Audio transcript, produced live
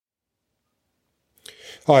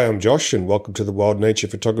Hi, I'm Josh, and welcome to the Wild Nature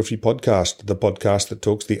Photography Podcast, the podcast that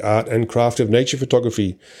talks the art and craft of nature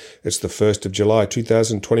photography. It's the 1st of July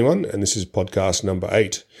 2021, and this is podcast number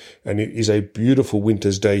 8. And it is a beautiful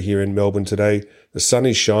winter's day here in Melbourne today. The sun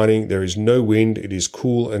is shining, there is no wind, it is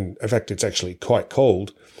cool, and in fact, it's actually quite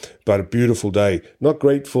cold, but a beautiful day. Not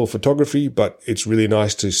great for photography, but it's really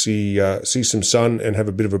nice to see some sun and have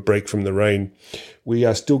a bit of a break from the rain. We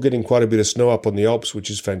are still getting quite a bit of snow up on the Alps,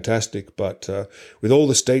 which is fantastic, but with all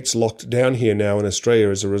the states locked down here now in Australia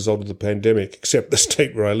as a result of the pandemic, except the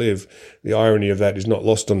state where I live, the irony of that is not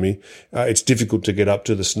lost on me. It's difficult to get up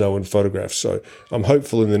to the snow and photograph, so I'm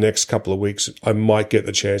hopeful in the next couple of weeks I might get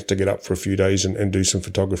the chance to get up for a few days and do some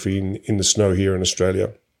photography in the snow here in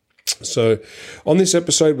Australia. So on this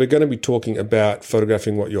episode, we're going to be talking about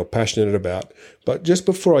photographing what you're passionate about. But just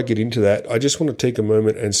before I get into that, I just want to take a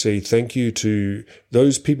moment and say thank you to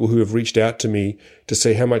those people who have reached out to me to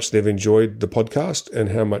say how much they've enjoyed the podcast and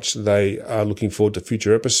how much they are looking forward to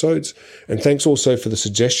future episodes. And thanks also for the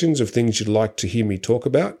suggestions of things you'd like to hear me talk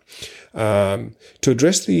about. To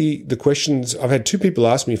address the questions, I've had 2 people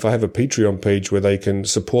ask me if I have a Patreon page where they can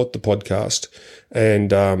support the podcast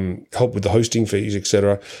and help with the hosting fees,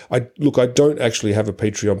 etc. I don't actually have a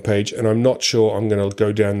Patreon page, and I'm not sure I'm going to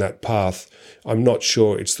go down that path. I'm not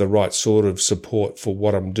sure it's the right sort of support for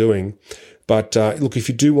what I'm doing. But if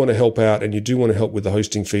you do want to help out and you do want to help with the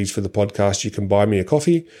hosting fees for the podcast, you can buy me a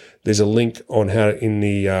coffee. There's a link on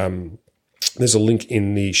There's a link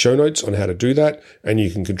in the show notes on how to do that, and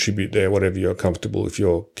you can contribute there, whatever you're comfortable, if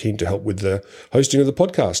you're keen to help with the hosting of the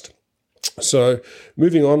podcast. So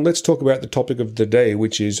moving on, let's talk about the topic of the day,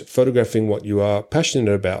 which is photographing what you are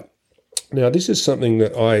passionate about. Now, this is something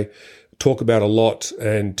that I talk about a lot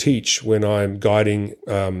and teach when I'm guiding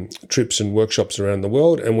trips and workshops around the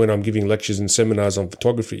world and when I'm giving lectures and seminars on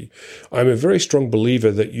photography. I'm a very strong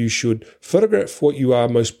believer that you should photograph what you are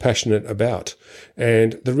most passionate about.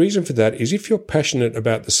 And the reason for that is if you're passionate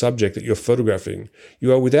about the subject that you're photographing,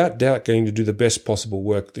 you are without doubt going to do the best possible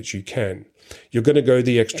work that you can. You're going to go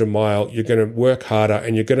the extra mile, you're going to work harder,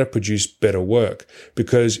 and you're going to produce better work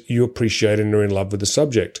because you appreciate and are in love with the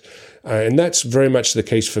subject. And that's very much the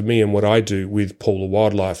case for me and what I do with polar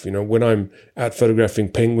wildlife. You know, when I'm out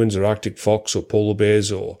photographing penguins or Arctic fox or polar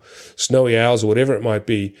bears or snowy owls or whatever it might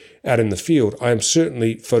be out in the field, I am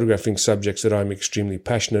certainly photographing subjects that I'm extremely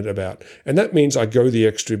passionate about. And that means I go the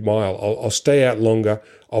extra mile. I'll stay out longer.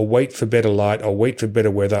 I'll wait for better light. I'll wait for better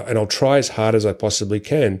weather, and I'll try as hard as I possibly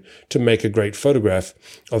can to make a great photograph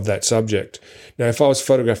of that subject. Now, if I was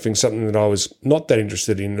photographing something that I was not that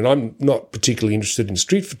interested in, and I'm not particularly interested in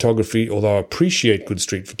street photography, although I appreciate good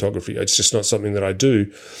street photography, it's just not something that I do.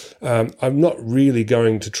 I'm not really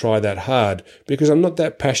going to try that hard because I'm not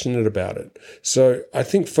that passionate about it. So I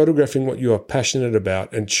think photographing what you are passionate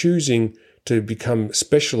about and choosing to become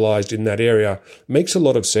specialized in that area makes a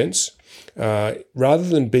lot of sense. Rather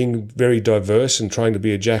than being very diverse and trying to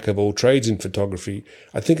be a jack of all trades in photography,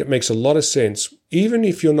 I think it makes a lot of sense, even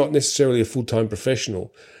if you're not necessarily a full-time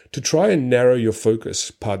professional, to try and narrow your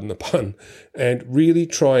focus, pardon the pun, and really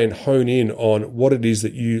try and hone in on what it is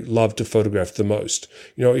that you love to photograph the most.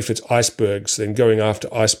 You know, if it's icebergs, then going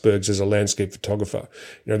after icebergs as a landscape photographer.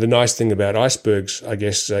 You know, the nice thing about icebergs, I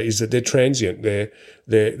guess, is that they're transient. They're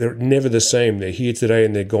never the same. They're here today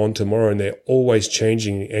and they're gone tomorrow, and they're always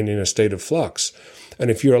changing and in a state of flux.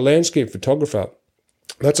 And if you're a landscape photographer,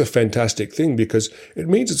 that's a fantastic thing because it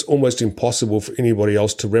means it's almost impossible for anybody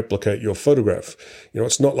else to replicate your photograph. You know,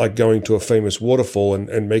 it's not like going to a famous waterfall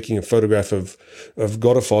and making a photograph of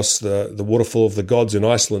Godafoss, the waterfall of the gods in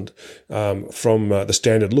Iceland, from the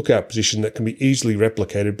standard lookout position that can be easily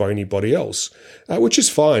replicated by anybody else, which is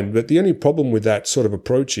fine. But the only problem with that sort of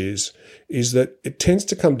approach is that it tends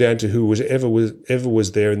to come down to who was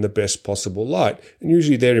there in the best possible light. And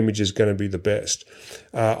usually their image is going to be the best.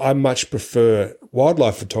 I much prefer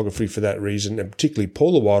wildlife photography for that reason, and particularly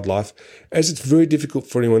polar wildlife, as it's very difficult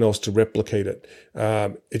for anyone else to replicate it.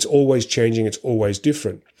 It's always changing. It's always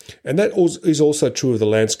different. And that is also true of the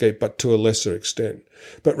landscape, but to a lesser extent.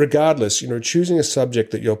 But regardless, you know, choosing a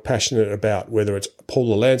subject that you're passionate about, whether it's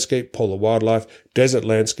polar landscape, polar wildlife, desert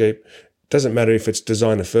landscape, doesn't matter if it's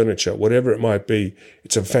designer furniture, whatever it might be,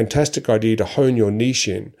 it's a fantastic idea to hone your niche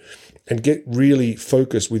in and get really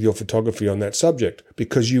focused with your photography on that subject,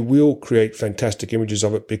 because you will create fantastic images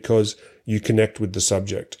of it because you connect with the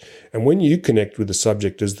subject. And when you connect with the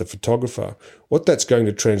subject as the photographer, what that's going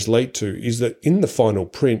to translate to is that in the final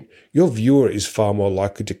print, your viewer is far more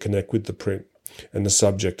likely to connect with the print and the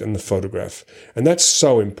subject and the photograph. And that's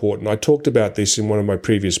so important. I talked about this in one of my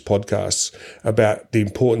previous podcasts about the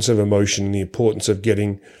importance of emotion and the importance of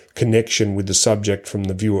getting connection with the subject from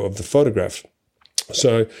the viewer of the photograph.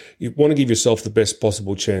 So you want to give yourself the best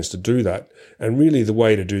possible chance to do that. And really the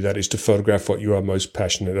way to do that is to photograph what you are most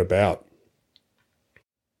passionate about.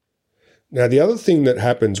 Now, the other thing that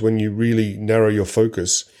happens when you really narrow your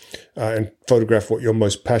focus and photograph what you're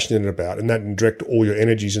most passionate about, and direct all your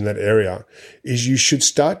energies in that area, is you should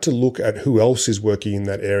start to look at who else is working in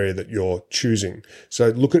that area that you're choosing. So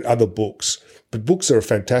look at other books. But books are a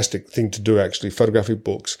fantastic thing to do, actually. Photographic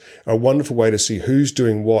books are a wonderful way to see who's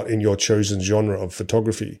doing what in your chosen genre of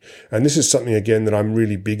photography. And this is something, again, that I'm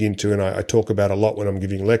really big into and I talk about a lot when I'm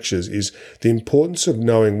giving lectures, is the importance of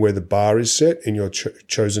knowing where the bar is set in your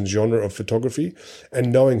chosen genre of photography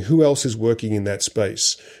and knowing who else is working in that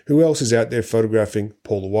space. Who else is out there photographing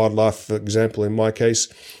Paul the Wildlife, for example, in my case,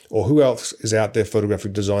 or who else is out there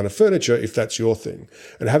photographing designer furniture, if that's your thing.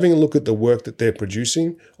 And having a look at the work that they're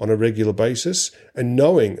producing on a regular basis and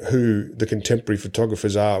knowing who the contemporary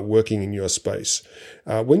photographers are working in your space.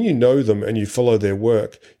 When you know them and you follow their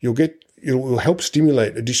work, it will help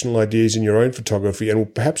stimulate additional ideas in your own photography and will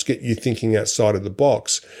perhaps get you thinking outside of the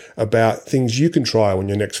box about things you can try when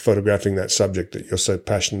you're next photographing that subject that you're so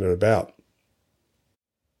passionate about.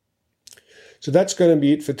 So that's going to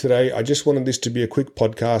be it for today. I just wanted this to be a quick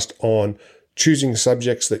podcast on choosing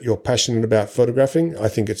subjects that you're passionate about photographing. I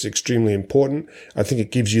think it's extremely important. I think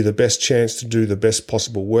it gives you the best chance to do the best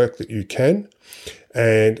possible work that you can.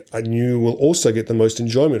 And you will also get the most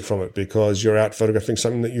enjoyment from it because you're out photographing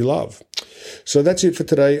something that you love. So that's it for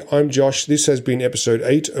today. I'm Josh. This has been episode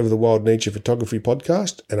 8 of the Wild Nature Photography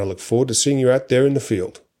Podcast, and I look forward to seeing you out there in the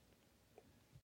field.